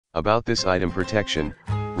About this item: protection,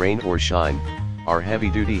 rain or shine. Our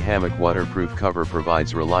heavy-duty hammock waterproof cover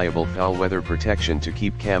provides reliable foul weather protection to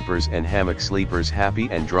keep campers and hammock sleepers happy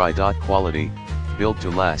and dry. Quality, built to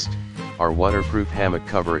last. Our waterproof hammock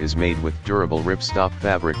cover is made with durable ripstop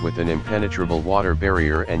fabric with an impenetrable water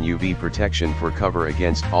barrier and UV protection for cover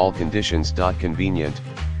against all conditions. Convenient,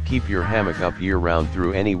 keep your hammock up year-round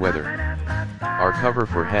through any weather. Our cover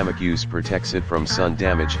for hammock use protects it from sun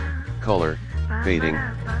damage, color, fading,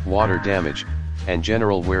 water damage, and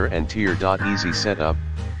general wear and tear. Easy setup: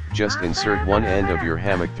 just insert one end of your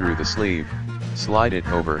hammock through the sleeve, slide it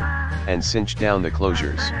over, and cinch down the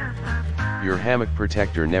closures. Your hammock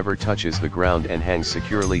protector never touches the ground and hangs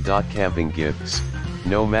securely. Camping gifts,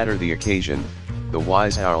 no matter the occasion, the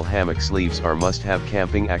Wise Owl hammock sleeves are must-have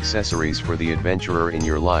camping accessories for the adventurer in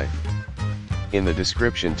your life. In the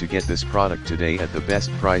description to get this product today at the best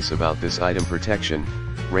price. About this item: protection,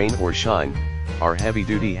 rain or shine. Our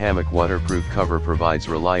heavy-duty hammock waterproof cover provides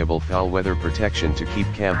reliable foul weather protection to keep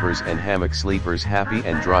campers and hammock sleepers happy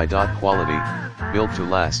and dry. Quality, built to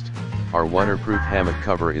last. Our waterproof hammock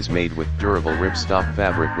cover is made with durable ripstop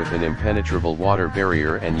fabric with an impenetrable water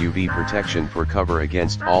barrier and UV protection for cover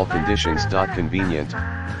against all conditions. Convenient,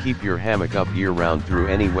 keep your hammock up year-round through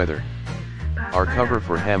any weather. Our cover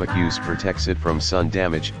for hammock use protects it from sun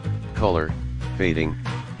damage, color, fading,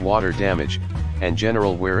 water damage, and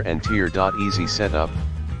general wear and tear. Easy setup: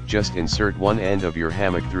 just insert one end of your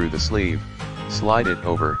hammock through the sleeve, slide it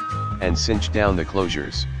over, and cinch down the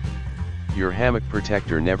closures. Your hammock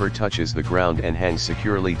protector never touches the ground and hangs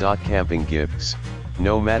securely. Camping gifts,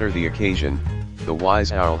 no matter the occasion, the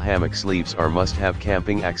Wise Owl hammock sleeves are must-have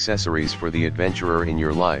camping accessories for the adventurer in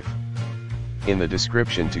your life. In the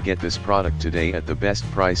description to get this product today at the best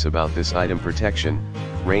price. About this item: protection,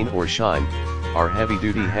 rain or shine. Our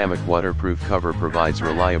heavy-duty hammock waterproof cover provides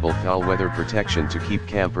reliable foul weather protection to keep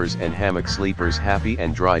campers and hammock sleepers happy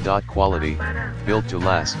and dry. Quality, built to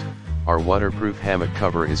last. Our waterproof hammock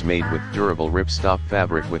cover is made with durable ripstop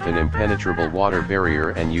fabric with an impenetrable water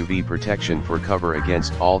barrier and UV protection for cover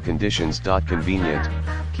against all conditions. Convenient,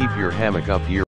 keep your hammock up year